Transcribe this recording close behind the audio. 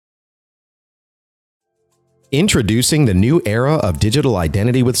Introducing the new era of digital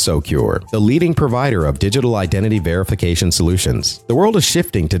identity with Socure, the leading provider of digital identity verification solutions. The world is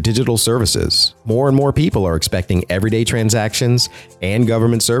shifting to digital services. More and more people are expecting everyday transactions and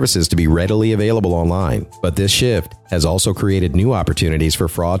government services to be readily available online. But this shift has also created new opportunities for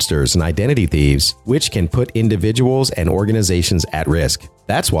fraudsters and identity thieves, which can put individuals and organizations at risk.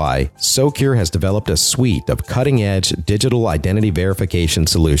 That's why Socure has developed a suite of cutting-edge digital identity verification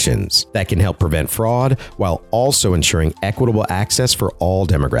solutions that can help prevent fraud while also ensuring equitable access for all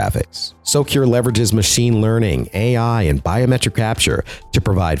demographics. Socure leverages machine learning, AI, and biometric capture to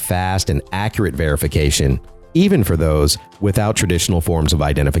provide fast and accurate verification, even for those without traditional forms of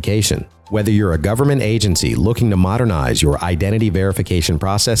identification. Whether you're a government agency looking to modernize your identity verification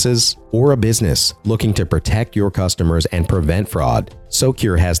processes or a business looking to protect your customers and prevent fraud,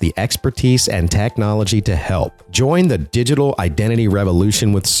 Socure has the expertise and technology to help. Join the digital identity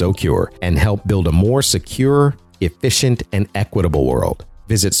revolution with Socure and help build a more secure, efficient, and equitable world.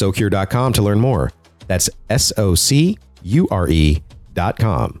 Visit Socure.com to learn more. That's SOCURE.com.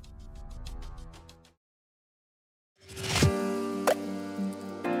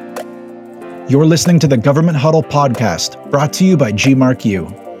 You're listening to the Government Huddle podcast, brought to you by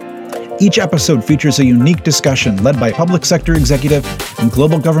GMarkU. Each episode features a unique discussion led by public sector executive and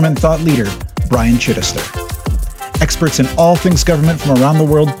global government thought leader, Brian Chittister. Experts in all things government from around the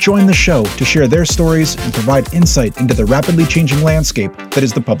world join the show to share their stories and provide insight into the rapidly changing landscape that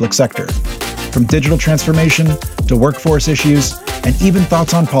is the public sector. From digital transformation to workforce issues and even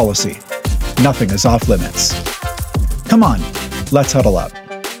thoughts on policy, nothing is off limits. Come on, let's huddle up.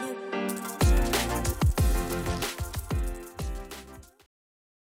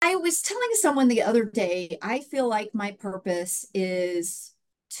 I was telling someone the other day, I feel like my purpose is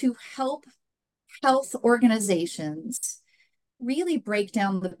to help health organizations really break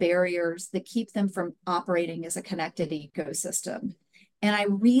down the barriers that keep them from operating as a connected ecosystem. And I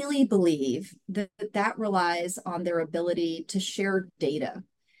really believe that that relies on their ability to share data.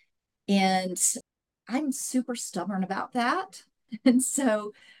 And I'm super stubborn about that. And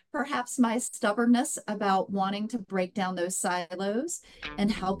so perhaps my stubbornness about wanting to break down those silos and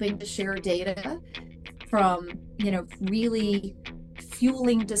helping to share data from, really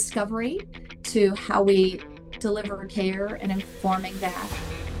fueling discovery to how we deliver care and informing that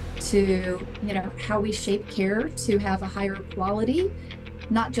to, how we shape care to have a higher quality,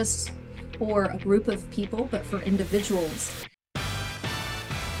 not just for a group of people, but for individuals.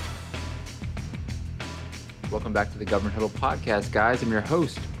 Welcome back to the Government Huddle podcast, guys. I'm your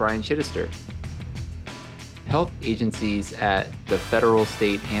host, Brian Chittister. Health agencies at the federal,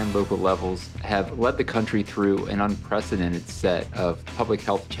 state, and local levels have led the country through an unprecedented set of public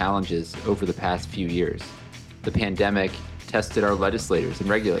health challenges over the past few years. The pandemic tested our legislators and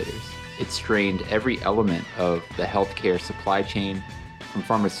regulators. It strained every element of the healthcare supply chain, from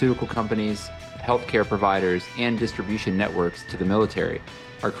pharmaceutical companies, healthcare providers, and distribution networks to the military,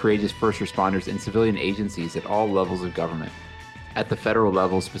 our courageous first responders, and civilian agencies at all levels of government. At the federal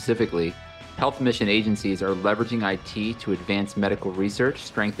level specifically, health mission agencies are leveraging IT to advance medical research,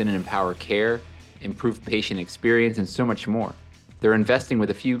 strengthen and empower care, improve patient experience, and so much more. They're investing with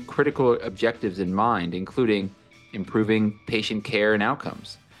a few critical objectives in mind, including improving patient care and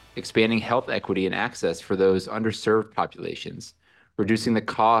outcomes, expanding health equity and access for those underserved populations, reducing the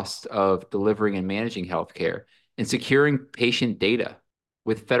cost of delivering and managing healthcare, and securing patient data.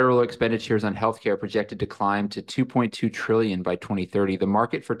 With federal expenditures on healthcare projected to climb to $2.2 trillion by 2030, the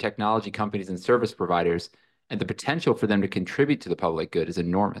market for technology companies and service providers and the potential for them to contribute to the public good is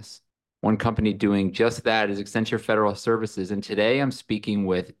enormous. One company doing just that is Accenture Federal Services, and today I'm speaking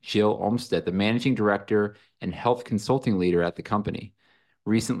with Jill Olmstead, the Managing Director and Health Consulting Leader at the company.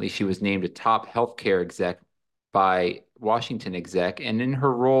 Recently, she was named a top healthcare exec by Washington Exec, and in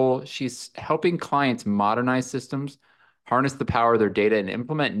her role, she's helping clients modernize systems, harness the power of their data, and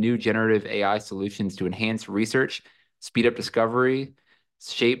implement new generative AI solutions to enhance research, speed up discovery,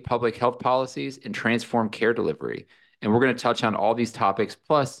 shape public health policies, and transform care delivery. And we're going to touch on all these topics,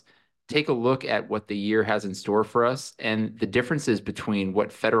 plus take a look at what the year has in store for us and the differences between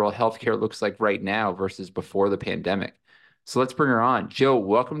what federal healthcare looks like right now versus before the pandemic. So let's bring her on. Jill,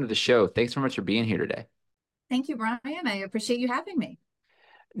 welcome to the show. Thanks so much for being here today. Thank you, Brian. I appreciate you having me.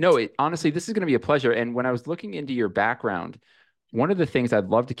 No, honestly, this is going to be a pleasure. And when I was looking into your background, one of the things I'd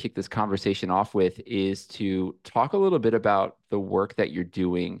love to kick this conversation off with is to talk a little bit about the work that you're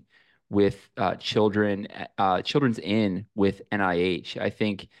doing with Children's In with NIH. I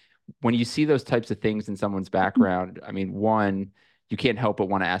think when you see those types of things in someone's background, I mean, one, you can't help but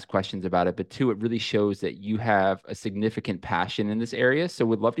want to ask questions about it, but two, it really shows that you have a significant passion in this area. So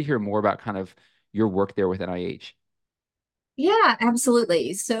we'd love to hear more about kind of your work there with NIH? Yeah,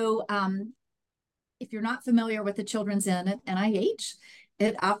 absolutely. So, if you're not familiar with the Children's Inn at NIH,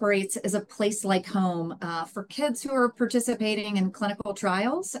 it operates as a place like home for kids who are participating in clinical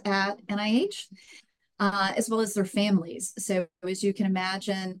trials at NIH, as well as their families. So, as you can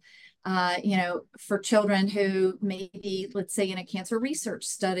imagine, for children who may be, let's say, in a cancer research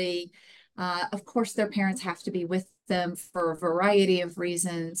study, of course, their parents have to be with them for a variety of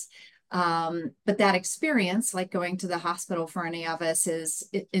reasons. But that experience, like going to the hospital for any of us, is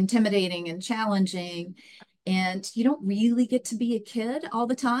intimidating and challenging. And you don't really get to be a kid all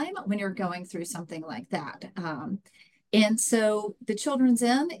the time when you're going through something like that. And so the Children's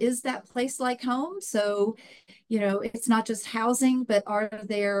Inn is that place like home. So, it's not just housing, but are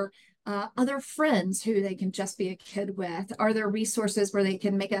there other friends who they can just be a kid with? Are there resources where they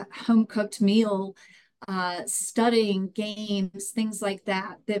can make a home cooked meal, studying, games, things like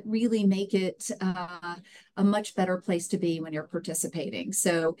that, that really make it a much better place to be when you're participating?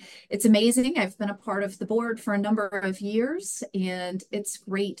 So it's amazing. I've been a part of the board for a number of years, and it's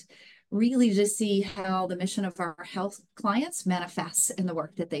great really to see how the mission of our health clients manifests in the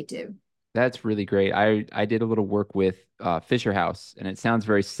work that they do. That's really great. I did a little work with Fisher House, and it sounds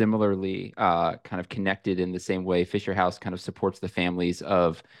very similarly kind of connected in the same way. Fisher House kind of supports the families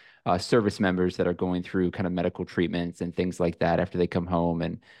of service members that are going through kind of medical treatments and things like that after they come home.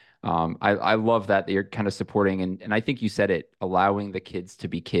 And I love that you're kind of supporting, and I think you said it, allowing the kids to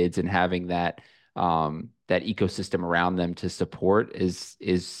be kids and having that ecosystem around them to support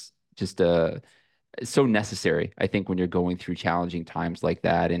is just a so necessary. I think when you're going through challenging times like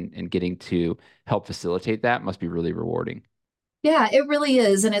that and getting to help facilitate that must be really rewarding. Yeah, it really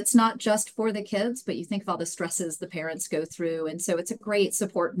is. And it's not just for the kids, but you think of all the stresses the parents go through. And so it's a great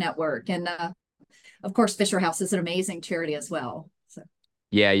support network. And of course, Fisher House is an amazing charity as well. So.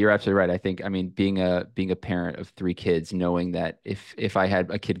 Yeah, you're absolutely right. I think, I mean, being a parent of three kids, knowing that if I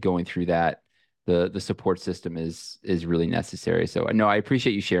had a kid going through that, the support system is really necessary. So no, I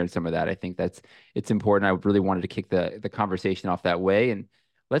appreciate you sharing some of that. I think it's important. I really wanted to kick the conversation off that way. And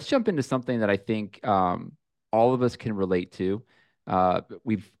let's jump into something that I think all of us can relate to.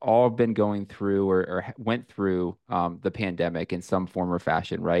 We've all been going through or went through the pandemic in some form or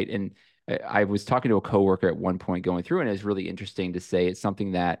fashion, right? And I was talking to a coworker at one point going through, and it's really interesting to say it's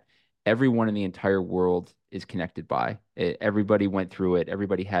something that everyone in the entire world is connected by. Everybody went through it.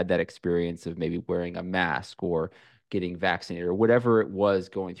 Everybody had that experience of maybe wearing a mask or getting vaccinated or whatever it was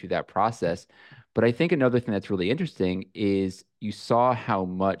going through that process. But I think another thing that's really interesting is you saw how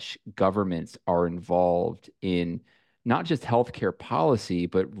much governments are involved in not just healthcare policy,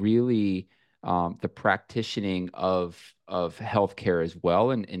 but really the practicing of healthcare as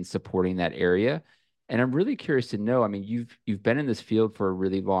well and in supporting that area. And I'm really curious to know, I mean, you've been in this field for a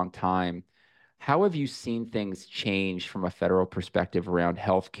really long time. How have you seen things change from a federal perspective around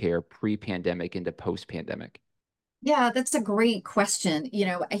healthcare pre-pandemic into post-pandemic? Yeah, that's a great question.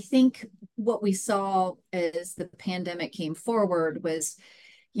 I think what we saw as the pandemic came forward was,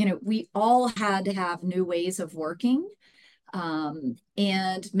 we all had to have new ways of working.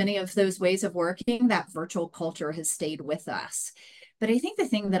 And many of those ways of working, that virtual culture has stayed with us. But I think the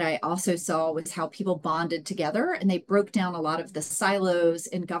thing that I also saw was how people bonded together and they broke down a lot of the silos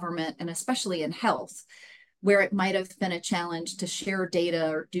in government and especially in health, where it might have been a challenge to share data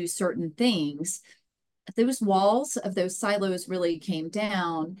or do certain things. Those walls of those silos really came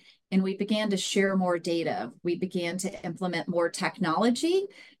down and we began to share more data. We began to implement more technology,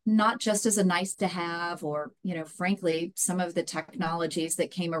 not just as a nice to have, or, frankly, some of the technologies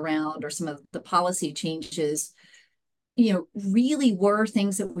that came around or some of the policy changes, really were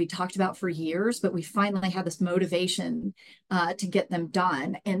things that we talked about for years, but we finally had this motivation to get them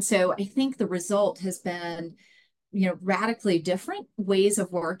done. And so I think the result has been, radically different ways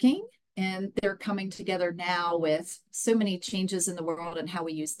of working. And they're coming together now with so many changes in the world and how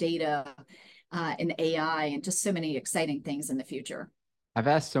we use data and AI and just so many exciting things in the future. I've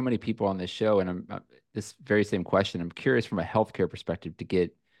asked so many people on this show, and I'm this very same question. I'm curious from a healthcare perspective to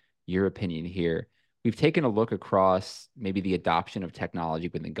get your opinion here. We've taken a look across maybe the adoption of technology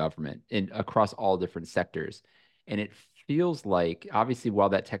within government and across all different sectors. And it feels like, obviously, while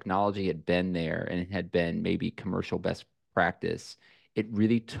that technology had been there and it had been maybe commercial best practice, it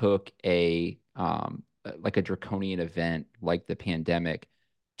really took like a draconian event like the pandemic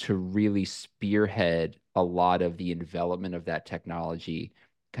to really spearhead a lot of the development of that technology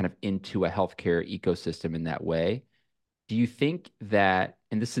kind of into a healthcare ecosystem in that way. Do you think that,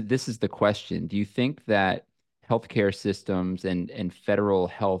 and this is the question, do you think that healthcare systems and federal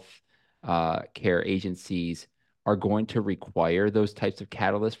health care agencies are going to require those types of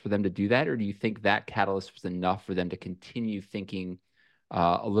catalysts for them to do that? Or do you think that catalyst was enough for them to continue thinking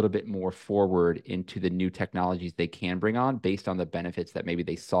a little bit more forward into the new technologies they can bring on based on the benefits that maybe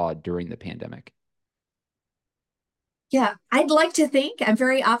they saw during the pandemic? Yeah, I'd like to think, I'm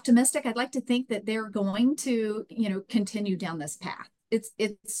very optimistic. I'd like to think that they're going to, continue down this path. It's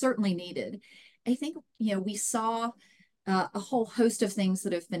certainly needed. I think, we saw a whole host of things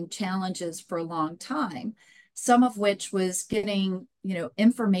that have been challenges for a long time, some of which was getting,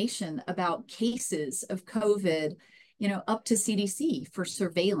 information about cases of COVID, up to CDC for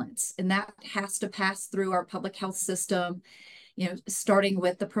surveillance. And that has to pass through our public health system, starting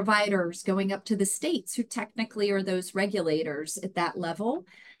with the providers, going up to the states, who technically are those regulators at that level,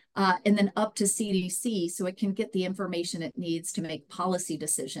 and then up to CDC so it can get the information it needs to make policy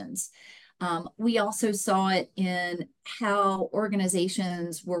decisions. We also saw it in how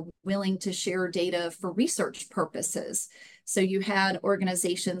organizations were willing to share data for research purposes. So you had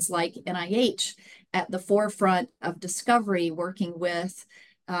organizations like NIH at the forefront of discovery, working with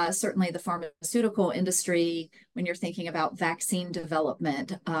certainly the pharmaceutical industry when you're thinking about vaccine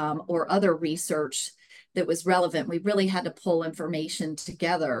development, or other research that was relevant. We really had to pull information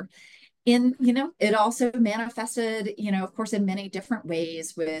together. It also manifested, of course, in many different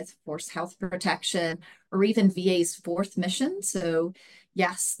ways, with force health protection, or even VA's fourth mission. So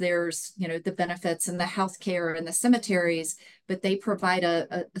yes, there's, the benefits in the healthcare and the cemeteries, but they provide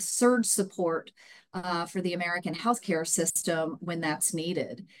a surge support for the American healthcare system when that's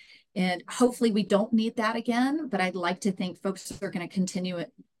needed. And hopefully we don't need that again, but I'd like to think folks are going to continue,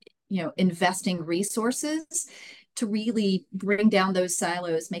 investing resources to really bring down those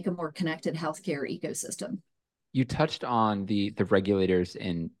silos, make a more connected healthcare ecosystem. You touched on the regulators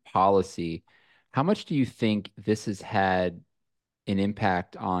and policy. How much do you think this has had an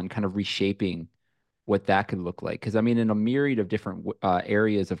impact on kind of reshaping what that could look like? Because I mean, in a myriad of different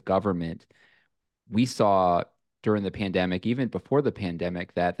areas of government, we saw during the pandemic, even before the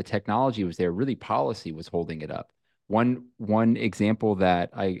pandemic, that the technology was there. Really, policy was holding it up. One example that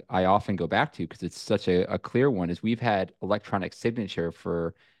I often go back to, because it's such a clear one, is we've had electronic signature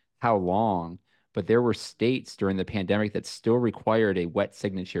for how long, but there were states during the pandemic that still required a wet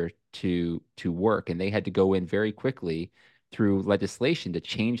signature to work, and they had to go in very quickly through legislation to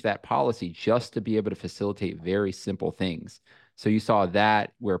change that policy just to be able to facilitate very simple things. So you saw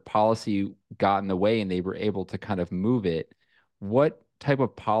that where policy got in the way and they were able to kind of move it. What type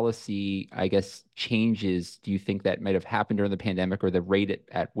of policy, I guess, changes do you think that might have happened during the pandemic, or the rate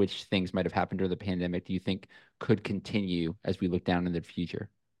at which things might have happened during the pandemic, do you think could continue as we look down in the future?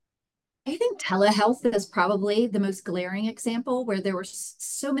 I think telehealth is probably the most glaring example, where there were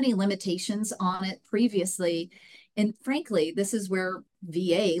so many limitations on it previously. And frankly, this is where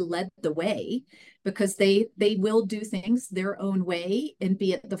VA led the way, because they will do things their own way and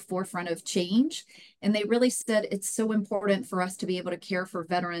be at the forefront of change. And they really said, it's so important for us to be able to care for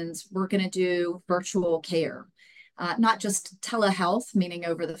veterans. We're going to do virtual care. Not just telehealth, meaning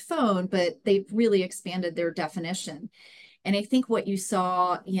over the phone, but they've really expanded their definition. And I think what you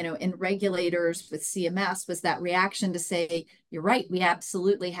saw, in regulators with CMS was that reaction to say, you're right, we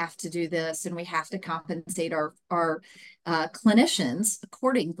absolutely have to do this, and we have to compensate our clinicians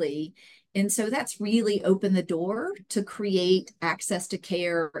accordingly. And so that's really opened the door to create access to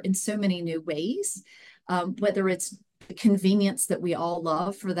care in so many new ways, whether it's the convenience that we all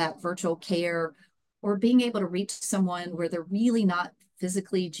love for that virtual care, or being able to reach someone where they're really not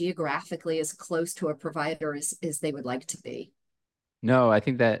physically, geographically as close to a provider as they would like to be. No, I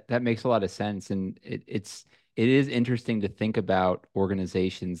think that makes a lot of sense. And it is interesting to think about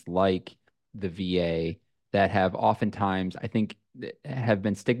organizations like the VA that have oftentimes, I think, have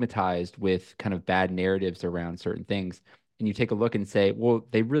been stigmatized with kind of bad narratives around certain things. And you take a look and say, well,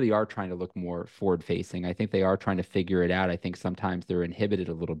 they really are trying to look more forward facing. I think they are trying to figure it out. I think sometimes they're inhibited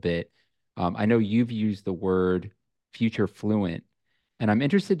a little bit. I know you've used the word future fluent, and I'm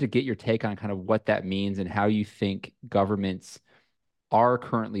interested to get your take on kind of what that means and how you think governments are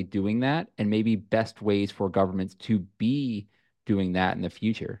currently doing that, and maybe best ways for governments to be doing that in the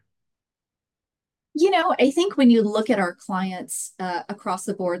future. I think when you look at our clients across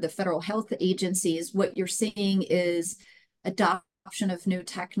the board, the federal health agencies, what you're seeing is adoption of new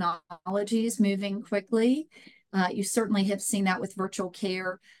technologies moving quickly. You certainly have seen that with virtual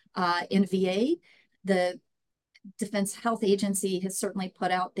care in VA. The Defense Health Agency has certainly put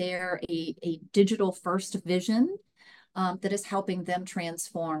out there a digital first vision that is helping them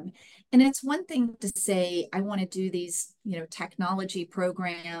transform. And it's one thing to say, I want to do these, technology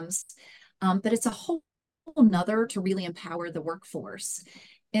programs, but it's a whole nother to really empower the workforce.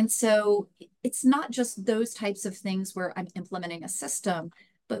 And so it's not just those types of things where I'm implementing a system,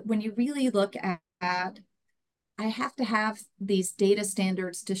 but when you really look at I have to have these data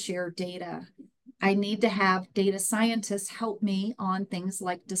standards to share data. I need to have data scientists help me on things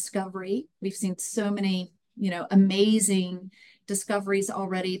like discovery. We've seen so many, amazing discoveries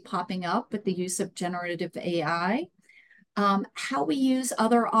already popping up with the use of generative AI. How we use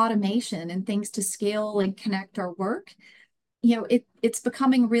other automation and things to scale and connect our work. It's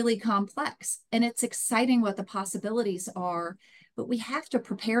becoming really complex, and it's exciting what the possibilities are, but we have to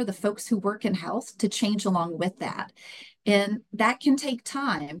prepare the folks who work in health to change along with that. And that can take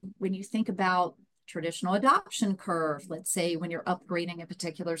time when you think about traditional adoption curve, let's say when you're upgrading a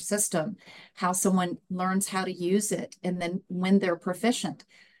particular system, how someone learns how to use it, and then when they're proficient.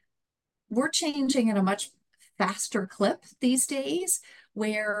 We're changing at a much faster clip these days,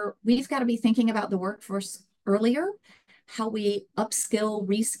 where we've got to be thinking about the workforce earlier, how we upskill,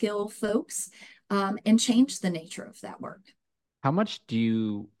 reskill folks, and change the nature of that work. How much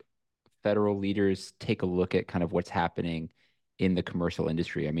do federal leaders take a look at kind of what's happening in the commercial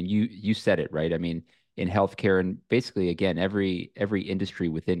industry? I mean, you said it, right? I mean, in healthcare and basically again, every industry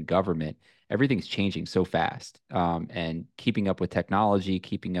within government, everything's changing so fast. And keeping up with technology,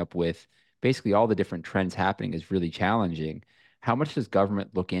 keeping up with basically all the different trends happening is really challenging. How much does government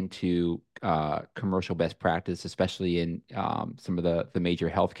look into commercial best practice, especially in some of the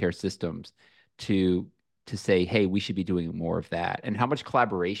major healthcare systems, to say, hey, we should be doing more of that? And how much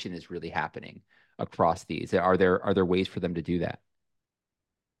collaboration is really happening across these? Are there ways for them to do that?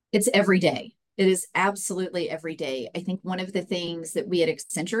 It's every day. It is absolutely every day. I think one of the things that we at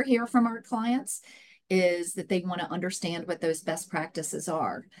Accenture hear from our clients is that they want to understand what those best practices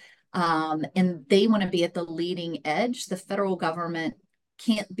are. And they want to be at the leading edge. The federal government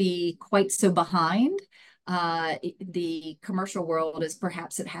can't be quite so behind the commercial world as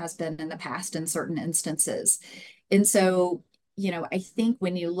perhaps it has been in the past in certain instances. And so, I think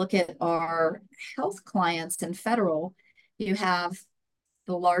when you look at our health clients in federal, you have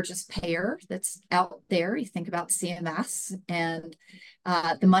the largest payer that's out there. You think about CMS and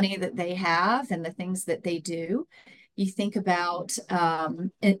the money that they have and the things that they do. You think about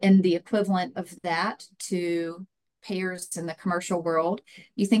and the equivalent of that to payers in the commercial world.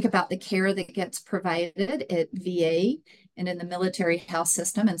 You think about the care that gets provided at VA and in the military health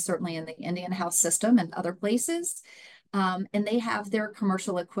system, and certainly in the Indian health system and other places. And they have their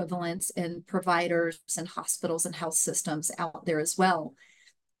commercial equivalents in providers and hospitals and health systems out there as well.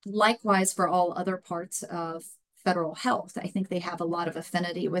 Likewise, for all other parts of federal health, I think they have a lot of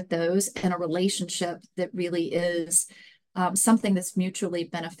affinity with those and a relationship that really is something that's mutually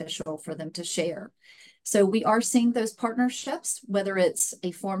beneficial for them to share. So we are seeing those partnerships, whether it's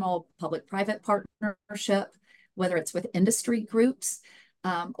a formal public-private partnership, whether it's with industry groups,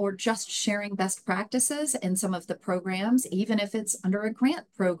 or just sharing best practices in some of the programs, even if it's under a grant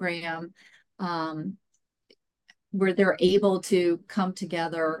program, where they're able to come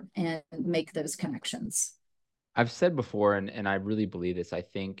together and make those connections. I've said before, and I really believe this. I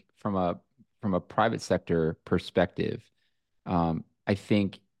think from a private sector perspective, I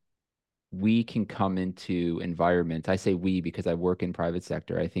think we can come into environments. I say we because I work in private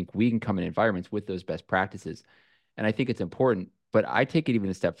sector. I think we can come in environments with those best practices, and I think it's important. But I take it even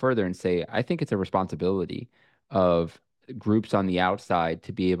a step further and say I think it's a responsibility of groups on the outside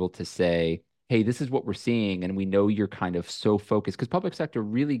to be able to say, hey, this is what we're seeing, and we know you're kind of so focused, because public sector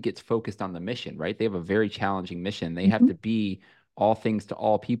really gets focused on the mission, right? They have a very challenging mission. They have to be all things to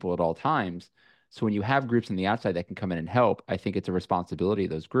all people at all times. So when you have groups on the outside that can come in and help, I think it's a responsibility of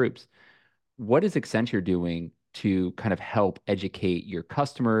those groups. What is Accenture doing to kind of help educate your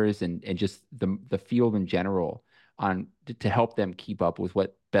customers and just the field in general on to help them keep up with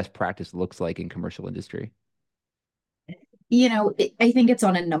what best practice looks like in commercial industry? I think it's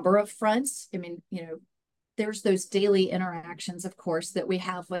on a number of fronts. I mean, there's those daily interactions, of course, that we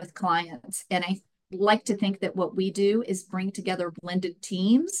have with clients. And I like to think that what we do is bring together blended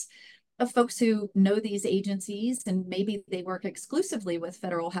teams of folks who know these agencies, and maybe they work exclusively with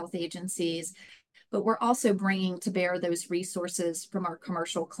federal health agencies, but we're also bringing to bear those resources from our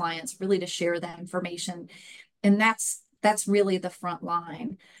commercial clients really to share that information. And that's really the front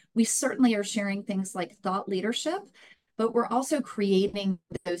line. We certainly are sharing things like thought leadership, but we're also creating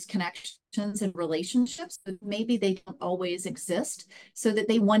those connections and relationships that maybe they don't always exist, so that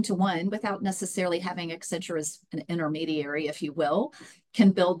they one-to-one, without necessarily having Accenture as an intermediary, if you will,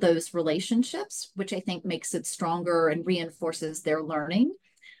 can build those relationships, which I think makes it stronger and reinforces their learning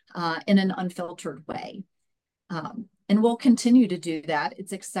in an unfiltered way. And we'll continue to do that.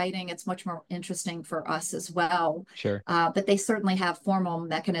 It's exciting. It's much more interesting for us as well. Sure. But they certainly have formal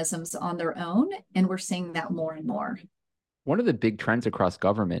mechanisms on their own, and we're seeing that more and more. One of the big trends across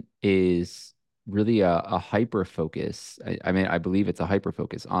government is really a hyper focus. I mean, I believe it's a hyper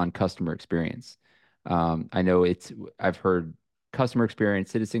focus on customer experience. I know I've heard customer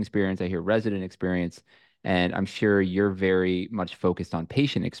experience, citizen experience, I hear resident experience, and I'm sure you're very much focused on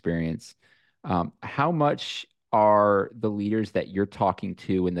patient experience. How much are the leaders that you're talking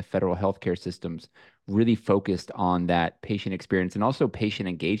to in the federal healthcare systems really focused on that patient experience and also patient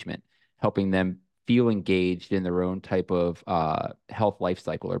engagement, helping them feel engaged in their own type of health life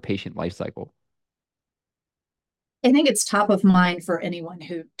cycle or patient life cycle? I think it's top of mind for anyone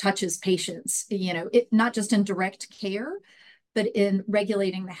who touches patients, not just in direct care, but in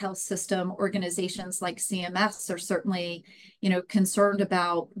regulating the health system. Organizations like CMS are certainly, concerned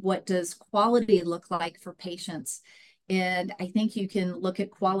about what does quality look like for patients. And I think you can look at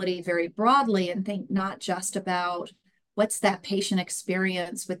quality very broadly and think not just about what's that patient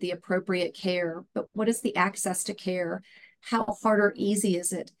experience with the appropriate care, but what is the access to care? How hard or easy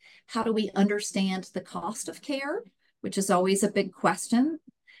is it? How do we understand the cost of care, which is always a big question.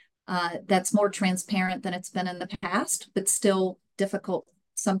 That's more transparent than it's been in the past, but still difficult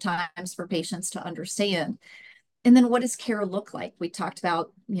sometimes for patients to understand. And then what does care look like? We talked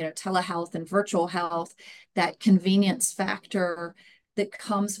about, telehealth and virtual health, that convenience factor that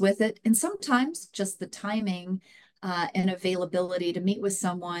comes with it, and sometimes just the timing and availability to meet with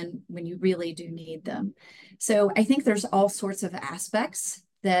someone when you really do need them. So I think there's all sorts of aspects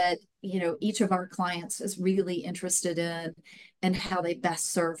that, each of our clients is really interested in and how they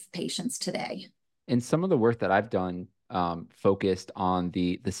best serve patients today. And some of the work that I've done focused on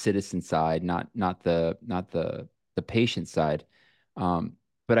the citizen side, not the patient side.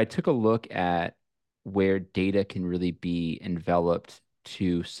 But I took a look at where data can really be enveloped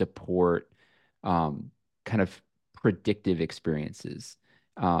to support kind of predictive experiences.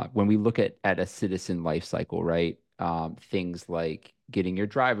 When we look at a citizen life cycle, right? Things like getting your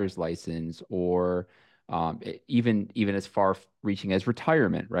driver's license or even as far reaching as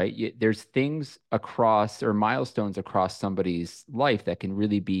retirement, right? There's things across or milestones across somebody's life that can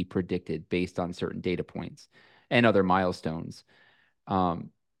really be predicted based on certain data points and other milestones.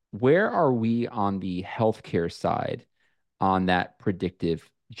 Where are we on the healthcare side on that predictive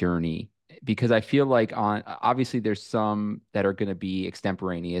journey? Because I feel like obviously there's some that are going to be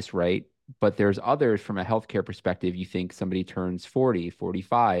extemporaneous, right? But there's others from a healthcare perspective. You think somebody turns 40,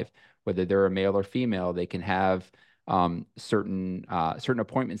 45, whether they're a male or female, they can have certain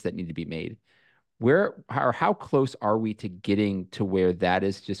appointments that need to be made. How close are we to getting to where that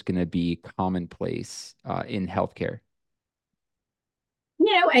is just going to be commonplace in healthcare?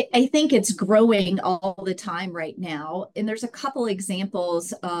 I think it's growing all the time right now. And there's a couple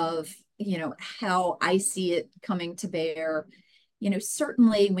examples of, how I see it coming to bear.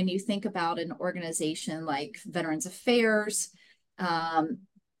 Certainly when you think about an organization like Veterans Affairs,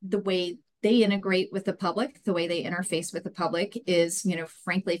 the way they integrate with the public, the way they interface with the public is,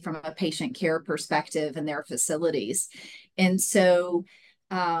 frankly, from a patient care perspective in their facilities. And so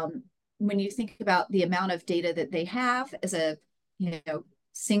when you think about the amount of data that they have as a,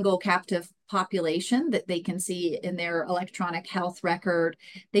 single captive population that they can see in their electronic health record,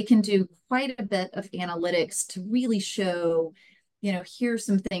 they can do quite a bit of analytics to really show, here's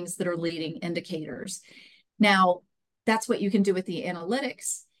some things that are leading indicators. Now, that's what you can do with the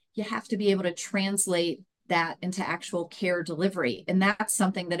analytics. You have to be able to translate that into actual care delivery. And that's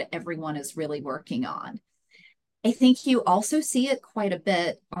something that everyone is really working on. I think you also see it quite a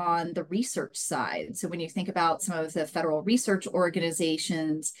bit on the research side. So when you think about some of the federal research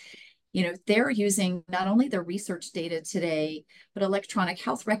organizations, they're using not only the research data today, but electronic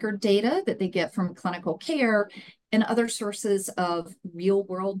health record data that they get from clinical care and other sources of real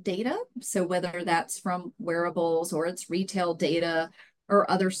world data. So whether that's from wearables or it's retail data or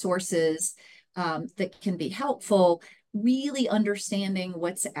other sources that can be helpful, really understanding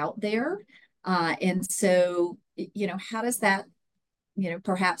what's out there. And so, how does that,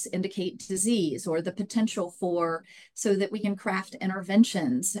 perhaps indicate disease or the potential for, so that we can craft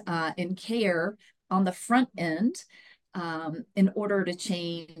interventions in care on the front end in order to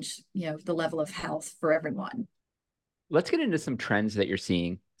change, the level of health for everyone. Let's get into some trends that you're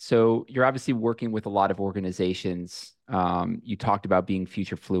seeing. So you're obviously working with a lot of organizations. You talked about being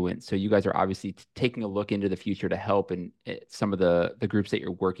future fluent. So you guys are obviously taking a look into the future to help and some of the groups that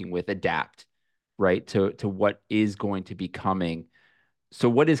you're working with adapt, right, to what is going to be coming. So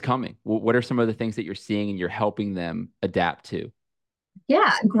what is coming? What are some of the things that you're seeing and you're helping them adapt to?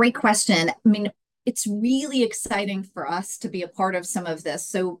 Yeah, great question. I mean, it's really exciting for us to be a part of some of this.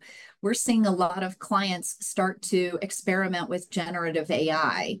 So we're seeing a lot of clients start to experiment with generative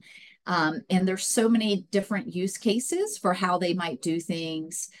AI. And there's so many different use cases for how they might do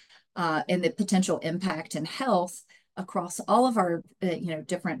things, and the potential impact in health across all of our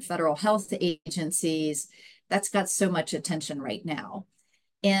different federal health agencies. That's got so much attention right now.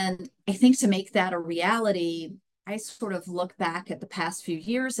 And I think to make that a reality, I sort of look back at the past few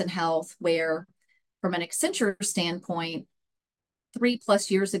years in health where, from an Accenture standpoint,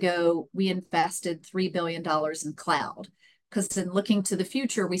 3+ years ago, we invested $3 billion in cloud. Because in looking to the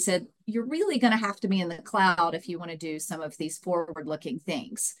future, we said, you're really going to have to be in the cloud if you want to do some of these forward-looking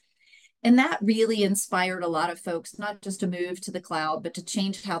things. And that really inspired a lot of folks, not just to move to the cloud, but to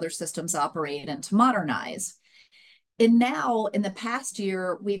change how their systems operate and to modernize. And now, in the past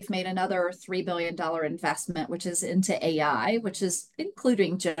year, we've made another $3 billion investment, which is into AI, which is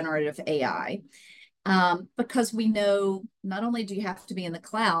including generative AI. Because we know not only do you have to be in the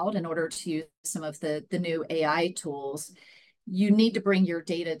cloud in order to use some of the new AI tools, you need to bring your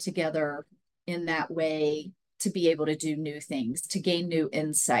data together in that way to be able to do new things, to gain new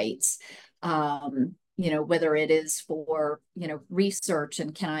insights. Whether it is for, research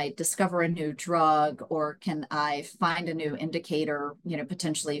and can I discover a new drug, or can I find a new indicator,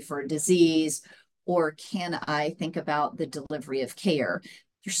 potentially for a disease, or can I think about the delivery of care?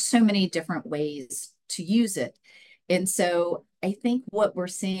 There's so many different ways to use it. And so I think what we're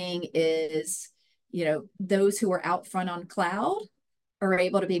seeing is, those who are out front on cloud are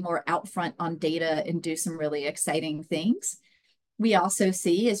able to be more out front on data and do some really exciting things. We also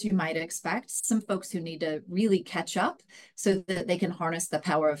see, as you might expect, some folks who need to really catch up so that they can harness the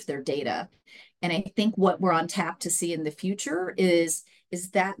power of their data. And I think what we're on tap to see in the future is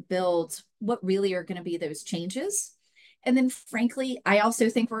that builds what really are going to be those changes. And then, frankly, I also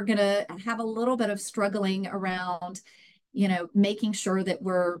think we're going to have a little bit of struggling around, making sure that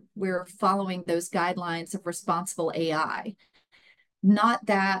we're following those guidelines of responsible AI. Not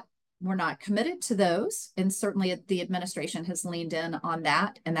that we're not committed to those, and certainly the administration has leaned in on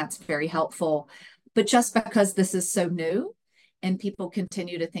that, and that's very helpful. But just because this is so new and people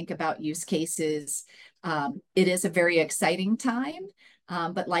continue to think about use cases, it is a very exciting time.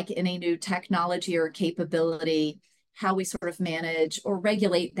 But like any new technology or capability, how we sort of manage or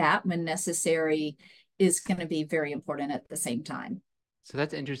regulate that when necessary is going to be very important at the same time. So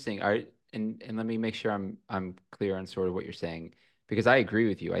that's interesting. And let me make sure I'm clear on sort of what you're saying, because I agree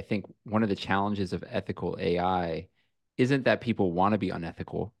with you. I think one of the challenges of ethical AI isn't that people want to be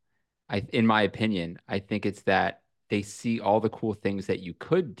unethical. In my opinion, I think it's that they see all the cool things that you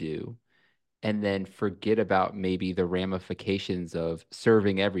could do and then forget about maybe the ramifications of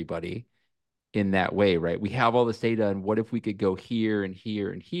serving everybody in that way, right? We have all this data, and what if we could go here and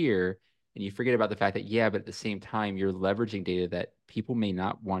here and here? And you forget about the fact that, yeah, but at the same time, you're leveraging data that people may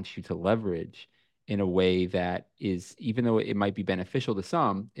not want you to leverage in a way that is, even though it might be beneficial to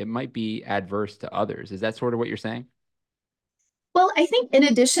some, it might be adverse to others. Is that sort of what you're saying? Well, I think in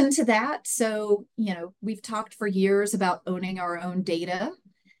addition to that, so, we've talked for years about owning our own data.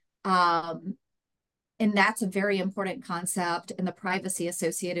 And that's a very important concept, and the privacy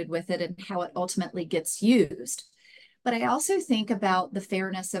associated with it and how it ultimately gets used. But I also think about the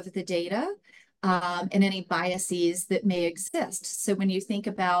fairness of the data, and any biases that may exist. So when you think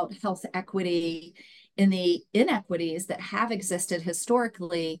about health equity and the inequities that have existed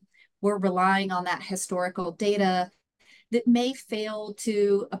historically, we're relying on that historical data that may fail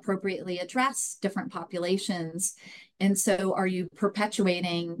to appropriately address different populations. And so are you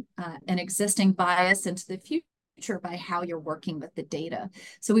perpetuating an existing bias into the future by how you're working with the data?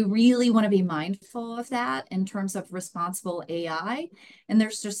 So we really want to be mindful of that in terms of responsible AI. And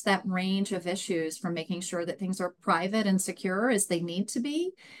there's just that range of issues from making sure that things are private and secure as they need to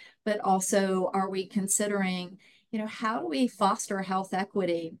be, but also are we considering, how do we foster health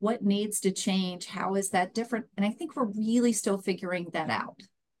equity? What needs to change? How is that different? And I think we're really still figuring that out.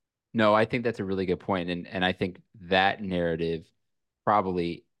 No, I think that's a really good point. And I think that narrative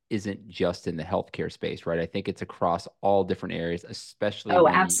probably isn't just in the healthcare space, right? I think it's across all different areas, especially Oh,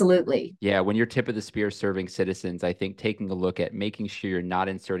 when absolutely. when you're tip of the spear serving citizens. I think taking a look at making sure you're not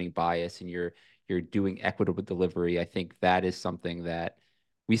inserting bias and you're doing equitable delivery. I think that is something that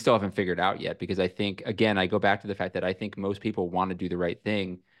we still haven't figured out yet, because I think, again, I go back to the fact that I think most people want to do the right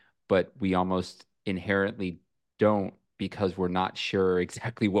thing, but we almost inherently don't, because we're not sure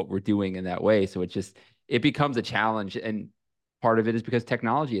exactly what we're doing in that way. So it becomes a challenge. And part of it is because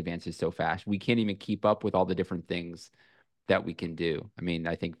technology advances so fast. We can't even keep up with all the different things that we can do. I mean,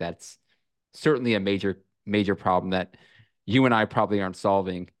 I think that's certainly a major problem that, you and I probably aren't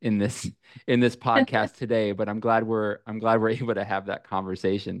solving in this podcast today, but I'm glad we're able to have that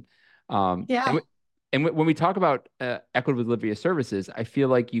conversation. Yeah. And when we talk about equitable delivery of services, I feel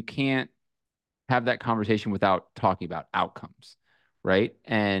like you can't have that conversation without talking about outcomes, right?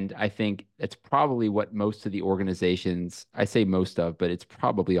 And I think it's probably what most of the organizations, I say most of, but it's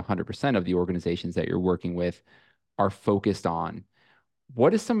probably 100% of the organizations that you're working with are focused on.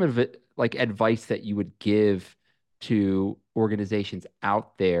 What is some of it like advice that you would give to organizations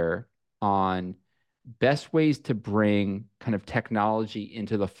out there on best ways to bring kind of technology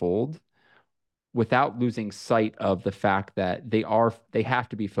into the fold without losing sight of the fact that they have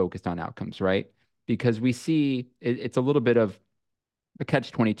to be focused on outcomes, right? Because we see it's a little bit of a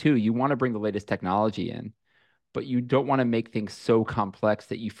catch 22. You want to bring the latest technology in, but you don't want to make things so complex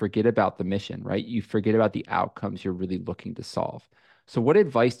that you forget about the mission, right? You forget about the outcomes you're really looking to solve. So what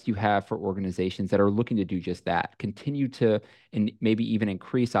advice do you have for organizations that are looking to do just that? Continue to, and maybe even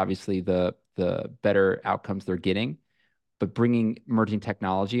increase, obviously, the better outcomes they're getting, but bringing emerging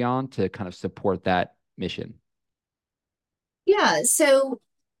technology on to kind of support that mission. Yeah. So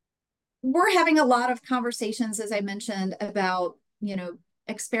we're having a lot of conversations, as I mentioned, about,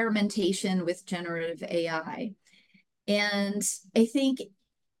 experimentation with generative AI. And I think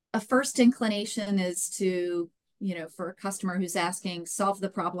a first inclination is to, for a customer who's asking, solve the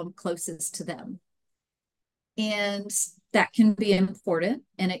problem closest to them. And that can be important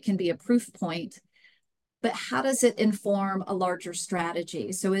and it can be a proof point. But how does it inform a larger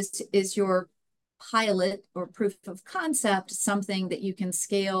strategy? So is your pilot or proof of concept something that you can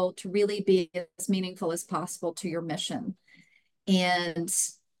scale to really be as meaningful as possible to your mission? And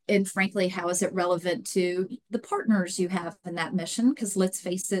frankly, how is it relevant to the partners you have in that mission? Because let's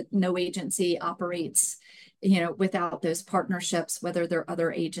face it, no agency operates, without those partnerships, whether they're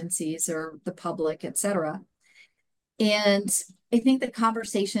other agencies or the public, et cetera. And I think the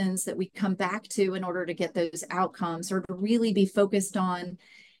conversations that we come back to in order to get those outcomes are to really be focused on,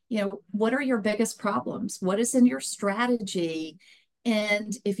 what are your biggest problems? What is in your strategy?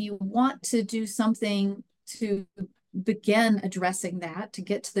 And if you want to do something to begin addressing that to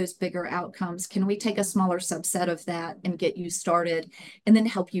get to those bigger outcomes, can we take a smaller subset of that and get you started and then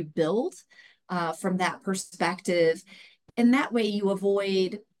help you build from that perspective? And that way you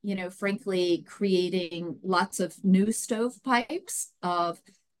avoid, frankly, creating lots of new stovepipes of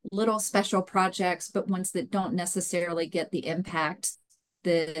little special projects, but ones that don't necessarily get the impact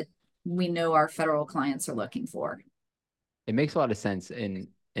that we know our federal clients are looking for. It makes a lot of sense. And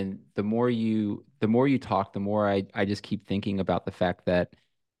the more you talk, the more I just keep thinking about the fact that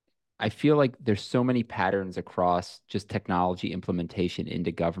I feel like there's so many patterns across just technology implementation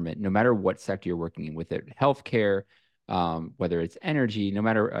into government, no matter what sector you're working in, with it healthcare, whether it's energy, no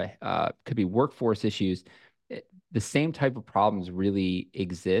matter could be workforce issues. The same type of problems really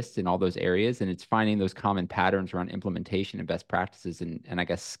exist in all those areas, and it's finding those common patterns around implementation and best practices, and I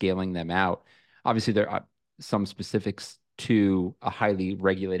guess scaling them out. Obviously, there are some specifics to a highly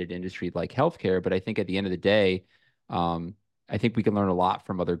regulated industry like healthcare, but I think at the end of the day, I think we can learn a lot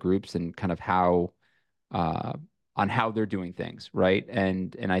from other groups and kind of how uh, on how they're doing things, right?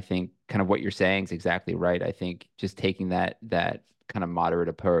 And I think kind of what you're saying is exactly right. I think just taking that kind of moderate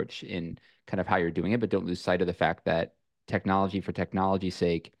approach in kind of how you're doing it, but don't lose sight of the fact that technology for technology's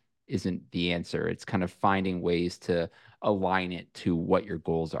sake isn't the answer. It's kind of finding ways to align it to what your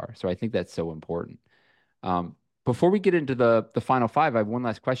goals are. So I think that's so important. Um, Before we get into the final five, I have one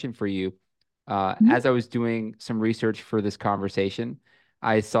last question for you. As I was doing some research for this conversation,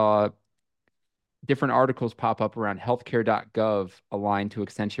 I saw different articles pop up around healthcare.gov aligned to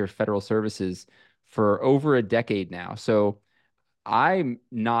Accenture Federal Services for over a decade now. So I'm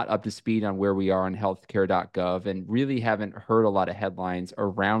not up to speed on where we are on healthcare.gov and really haven't heard a lot of headlines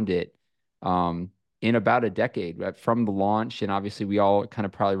around it um, in about a decade from the launch. And obviously, we all kind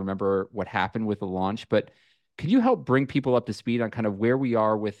of probably remember what happened with the launch. But could you help bring people up to speed on kind of where we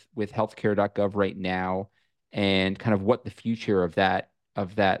are with healthcare.gov right now and kind of what the future of that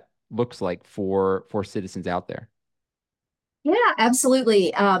looks like for citizens out there? Yeah,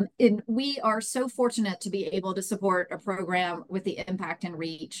 absolutely. And we are so fortunate to be able to support a program with the impact and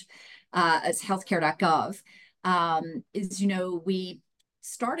reach as healthcare.gov. As you know, we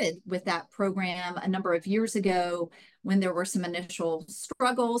started with that program a number of years ago when there were some initial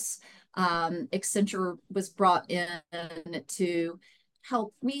struggles. Accenture was brought in to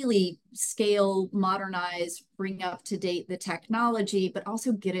help really scale, modernize, bring up to date the technology, but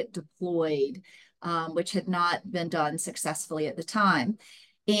also get it deployed, which had not been done successfully at the time.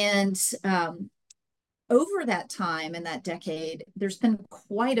 And over that time in that decade, there's been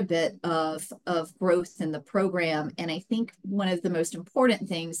quite a bit of growth in the program. And I think one of the most important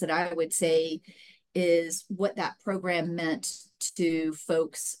things that I would say is what that program meant to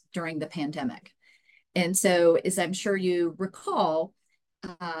folks during the pandemic. And so, as I'm sure you recall,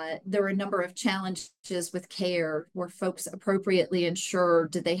 there were a number of challenges with care. Were folks appropriately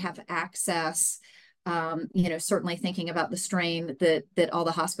insured? Did they have access? Certainly thinking about the strain that all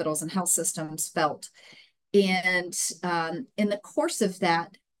the hospitals and health systems felt. And in the course of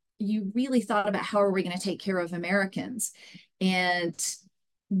that, you really thought about how are we going to take care of Americans? And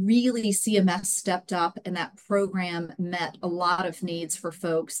really CMS stepped up, and that program met a lot of needs for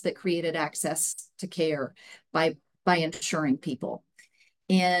folks that created access to care by insuring people.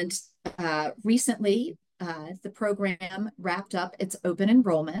 And recently, the program wrapped up its open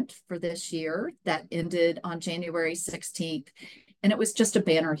enrollment for this year that ended on January 16th. And it was just a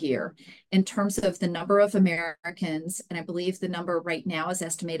banner year in terms of the number of Americans. And I believe the number right now is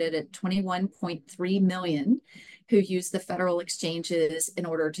estimated at 21.3 million who use the federal exchanges in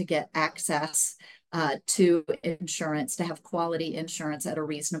order to get access to insurance, to have quality insurance at a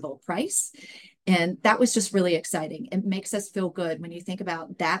reasonable price. And that was just really exciting. It makes us feel good when you think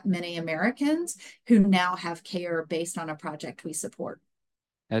about that many Americans who now have care based on a project we support.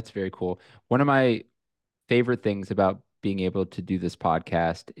 That's very cool. One of my favorite things about being able to do this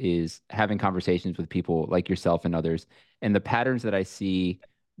podcast is having conversations with people like yourself and others. And the patterns that I see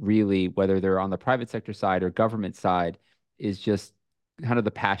really, whether they're on the private sector side or government side, is just kind of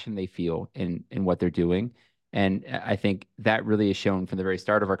the passion they feel in what they're doing. And I think that really is shown from the very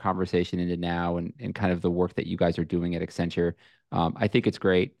start of our conversation into now, and kind of the work that you guys are doing at Accenture. I think it's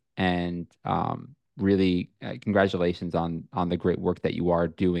great. And really, congratulations on the great work that you are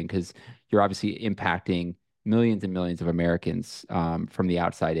doing, because you're obviously impacting millions and millions of Americans from the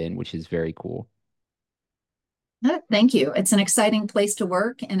outside in, which is very cool. Thank you. It's an exciting place to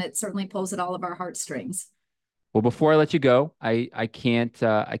work, and it certainly pulls at all of our heartstrings. Well, before I let you go, I can't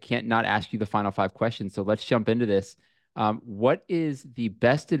not ask you the final 5 questions. So let's jump into this. What is the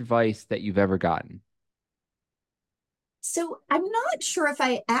best advice that you've ever gotten? So I'm not sure if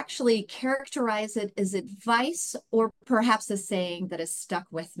I actually characterize it as advice or perhaps a saying that has stuck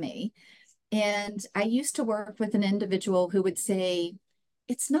with me. And I used to work with an individual who would say,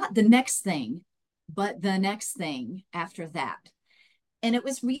 it's not the next thing, but the next thing after that. And it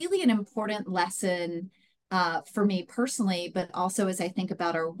was really an important lesson for me personally, but also as I think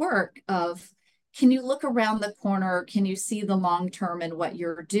about our work of, can you look around the corner? Can you see the long term in what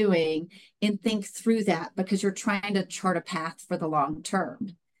you're doing and think through that, because you're trying to chart a path for the long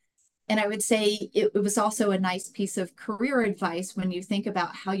term? And I would say it was also a nice piece of career advice when you think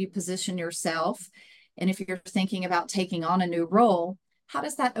about how you position yourself. And if you're thinking about taking on a new role, how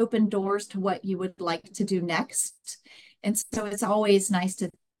does that open doors to what you would like to do next? And so it's always nice to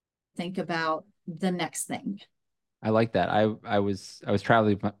think about the next thing. I like that. I was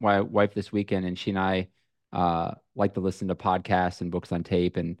traveling with my wife this weekend, and she and I like to listen to podcasts and books on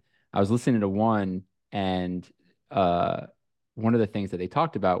tape. And I was listening to one, and one of the things that they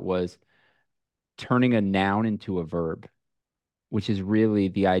talked about was turning a noun into a verb, which is really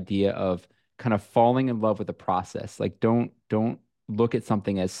the idea of kind of falling in love with the process. Like don't look at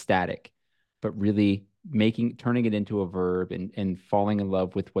something as static, but really turning it into a verb, and falling in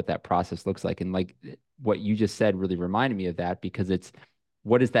love with what that process looks like. And like what you just said really reminded me of that, because it's,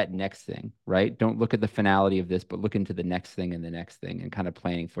 what is that next thing, right? Don't look at the finality of this, but look into the next thing and the next thing, and kind of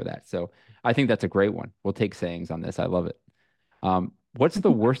planning for that. So I think that's a great one. We'll take sayings on this. I love it. What's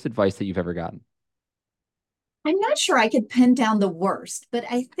the worst advice that you've ever gotten? I'm not sure I could pin down the worst, but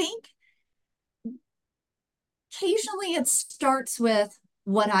I think occasionally it starts with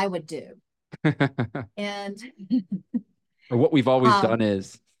what I would do. And or what we've always done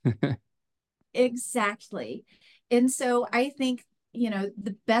is. Exactly. And so I think,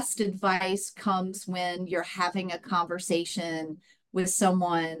 the best advice comes when you're having a conversation with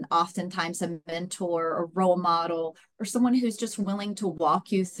someone, oftentimes a mentor or role model, or someone who's just willing to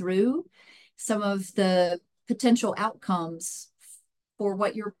walk you through some of the potential outcomes for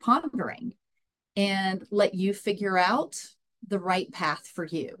what you're pondering and let you figure out the right path for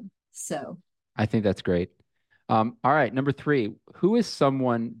you. So I think that's great. All right, number 3, who is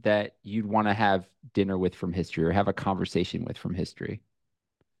someone that you'd want to have dinner with from history, or have a conversation with from history?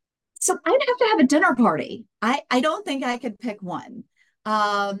 So I'd have to have a dinner party. I don't think I could pick one.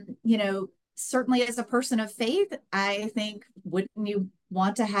 Certainly as a person of faith, I think, wouldn't you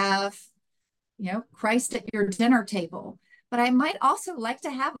want to have, Christ at your dinner table? But I might also like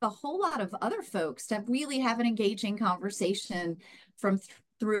to have a whole lot of other folks to really have an engaging conversation from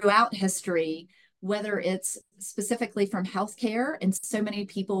throughout history whether it's specifically from healthcare and so many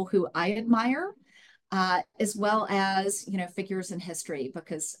people who I admire, as well as, figures in history,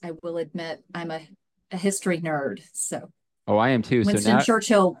 because I will admit I'm a history nerd. So Oh, I am too. So Winston now,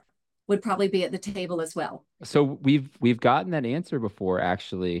 Churchill would probably be at the table as well. so we've gotten that answer before,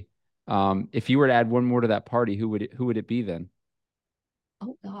 actually. If you were to add one more to that party, who would it be then?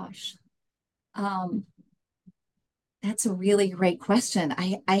 Oh gosh. Um, that's a really great question.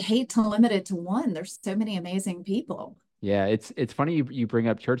 I hate to limit it to one. There's so many amazing people. Yeah, it's funny you bring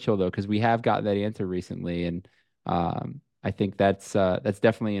up Churchill though, because we have gotten that answer recently, and I think that's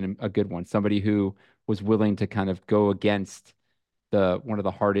definitely a good one. Somebody who was willing to kind of go against the one of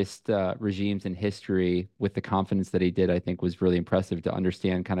the hardest regimes in history with the confidence that he did. I think was really impressive to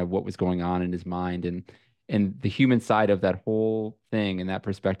understand kind of what was going on in his mind, and the human side of that whole thing and that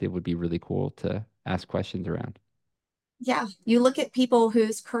perspective would be really cool to ask questions around. Yeah, you look at people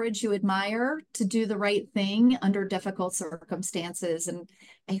whose courage you admire to do the right thing under difficult circumstances. And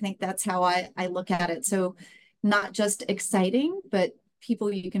I think that's how I look at it. So not just exciting, but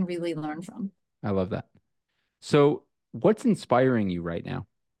people you can really learn from. I love that. So, what's inspiring you right now?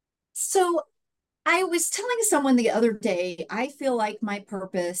 So I was telling someone the other day, I feel like my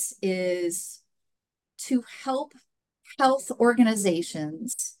purpose is to help health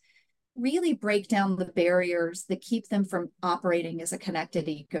organizations really break down the barriers that keep them from operating as a connected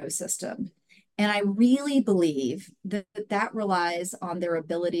ecosystem. And I really believe that that relies on their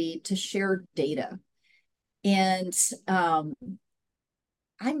ability to share data. And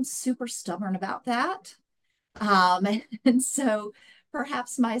I'm super stubborn about that. And so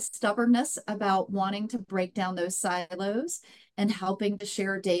perhaps my stubbornness about wanting to break down those silos and helping to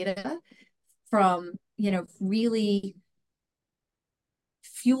share data from, really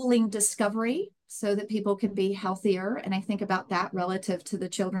fueling discovery so that people can be healthier. And I think about that relative to the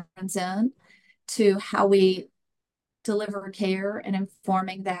children's end, to how we deliver care and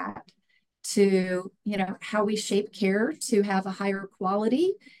informing that, to, how we shape care to have a higher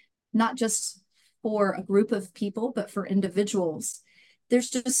quality, not just for a group of people, but for individuals. There's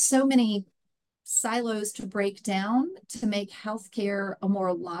just so many silos to break down to make healthcare a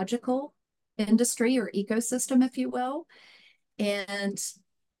more logical industry or ecosystem, if you will. And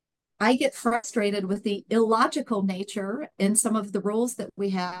I get frustrated with the illogical nature in some of the rules that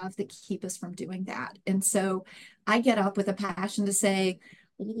we have that keep us from doing that. And so I get up with a passion to say,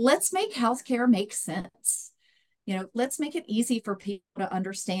 let's make healthcare make sense. Let's make it easy for people to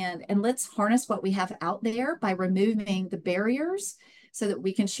understand, and let's harness what we have out there by removing the barriers so that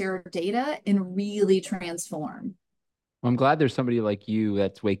we can share data and really transform. Well, I'm glad there's somebody like you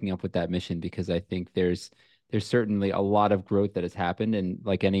that's waking up with that mission, because I think there's certainly a lot of growth that has happened, and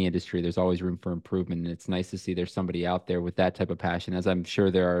like any industry, there's always room for improvement. And it's nice to see there's somebody out there with that type of passion, as I'm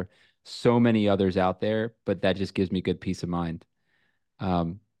sure there are so many others out there, but that just gives me good peace of mind.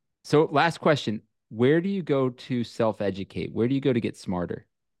 Um, so last question, where do you go to self-educate? Where do you go to get smarter?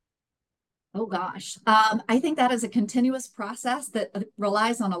 Oh gosh. I think that is a continuous process that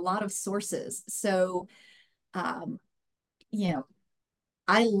relies on a lot of sources. So, um, you know,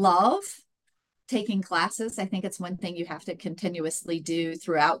 I love taking classes. I think it's one thing you have to continuously do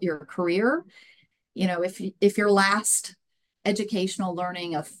throughout your career. If your last educational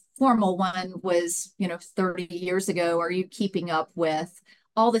learning, a formal one, was 30 years ago, are you keeping up with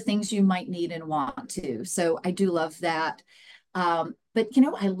all the things you might need and want to? So I do love that. But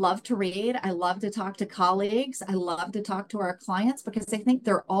I love to read. I love to talk to colleagues. I love to talk to our clients, because I think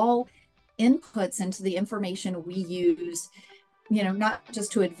they're all inputs into the information we use, not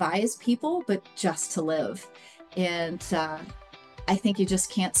just to advise people, but just to live. And I think you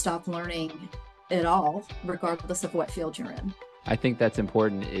just can't stop learning at all, regardless of what field you're in. I think that's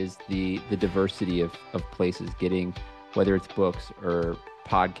important, is the diversity of places, getting, whether it's books or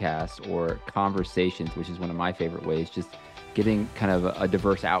podcasts or conversations, which is one of my favorite ways, just getting kind of a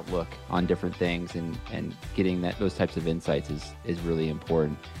diverse outlook on different things, and getting those types of insights is really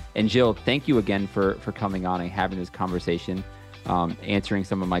important. And Jill, thank you again for coming on and having this conversation, answering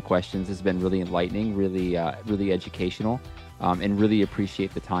some of my questions. Has been really enlightening, really educational, and really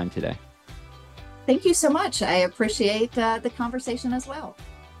appreciate the time today. Thank you so much. I appreciate the conversation as well.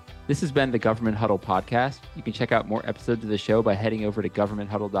 This has been the Government Huddle podcast. You can check out more episodes of the show by heading over to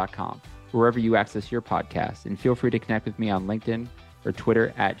governmenthuddle.com, wherever you access your podcast. And feel free to connect with me on LinkedIn or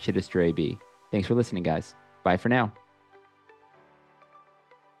Twitter @ChittisterAB. Thanks for listening, guys. Bye for now.